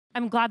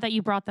I'm glad that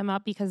you brought them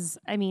up because,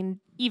 I mean,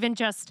 even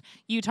just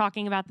you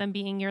talking about them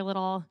being your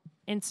little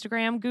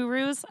Instagram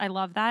gurus, I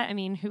love that. I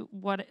mean,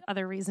 what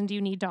other reason do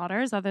you need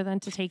daughters other than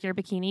to take your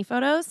bikini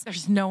photos?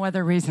 There's no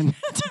other reason.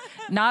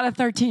 Not a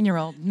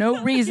 13-year-old.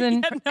 No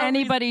reason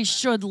anybody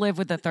should live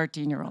with a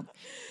 13-year-old.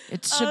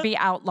 It should be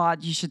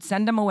outlawed. You should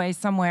send them away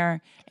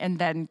somewhere and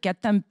then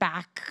get them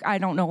back, I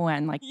don't know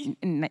when, like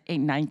in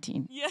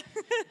 19. Yeah.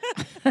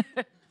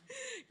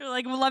 You're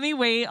like, well, let me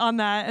wait on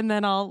that, and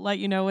then I'll let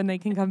you know when they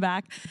can come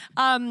back.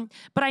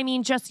 But I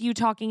mean, just you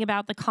talking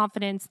about the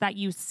confidence that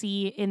you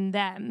see in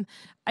them.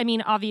 I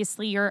mean,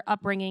 obviously, your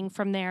upbringing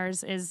from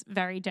theirs is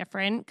very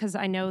different because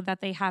I know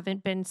that they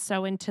haven't been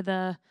so into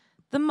the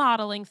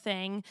modeling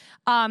thing.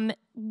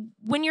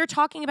 When you're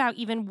talking about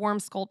even warm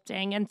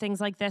sculpting and things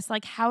like this,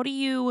 like how do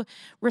you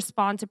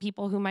respond to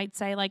people who might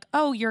say like,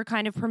 oh, you're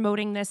kind of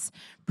promoting this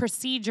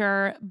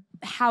procedure.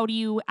 How do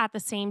you at the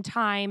same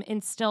time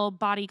instill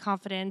body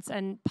confidence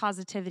and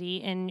positivity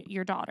in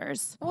your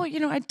daughters? Well, you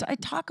know, I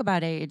talk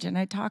about age and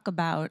I talk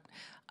about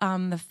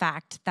the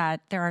fact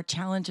that there are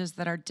challenges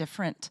that are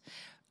different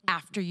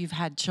after you've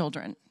had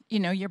children. You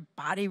know, your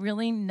body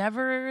really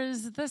never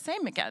is the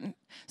same again.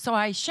 So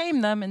I shame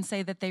them and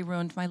say that they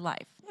ruined my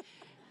life.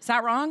 Is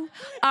that wrong?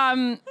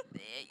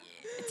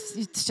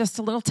 It's just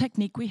a little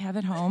technique we have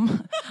at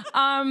home.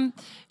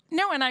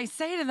 No, and I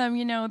say to them,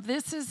 you know,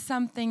 this is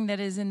something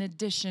that is in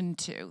addition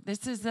to.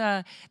 This is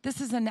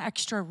an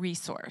extra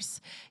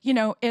resource. You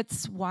know,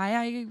 it's why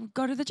I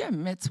go to the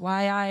gym. It's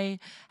why I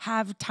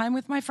have time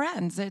with my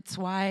friends. It's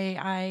why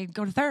I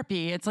go to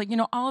therapy. It's like, you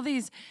know, all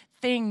these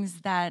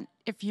things that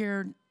if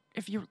you're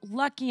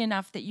lucky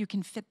enough that you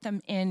can fit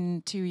them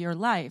into your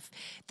life,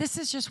 this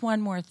is just one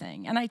more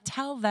thing. And I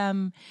tell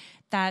them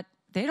that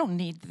they don't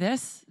need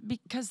this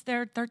because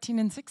they're 13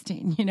 and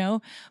 16, you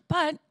know?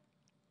 But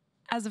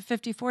as a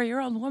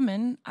 54-year-old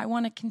woman, I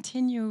want to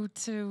continue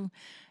to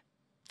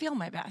feel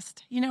my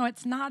best. You know,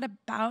 it's not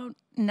about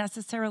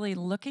necessarily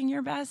looking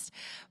your best,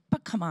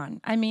 but come on.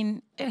 I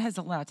mean, it has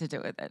a lot to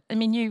do with it. I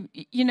mean,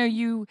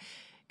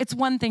 it's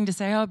one thing to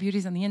say, oh,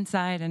 beauty's on the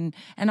inside and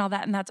all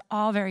that, and that's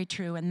all very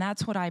true, and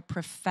that's what I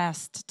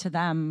professed to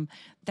them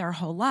their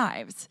whole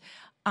lives.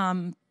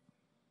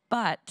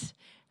 But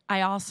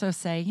I also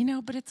say, you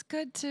know, but it's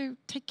good to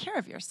take care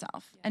of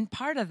yourself. Yeah. And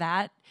part of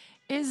that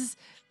is,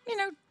 you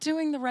know,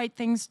 doing the right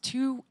things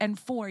to and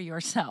for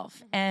yourself.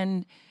 Mm-hmm.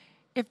 And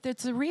if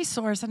it's a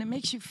resource and it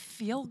makes you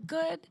feel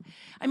good,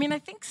 I mean, I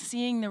think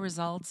seeing the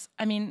results,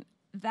 I mean,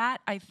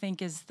 that I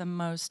think is the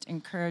most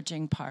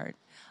encouraging part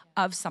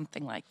of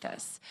something like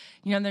this.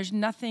 You know, there's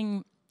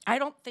nothing, I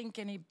don't think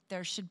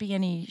there should be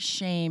any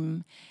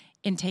shame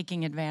in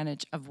taking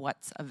advantage of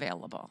what's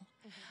available.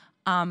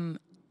 Mm-hmm.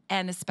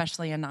 And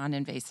especially a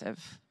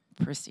non-invasive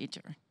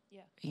procedure.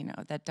 Yeah. You know,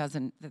 that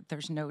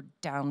there's no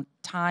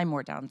downtime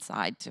or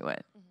downside to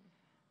it.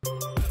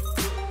 Mm-hmm.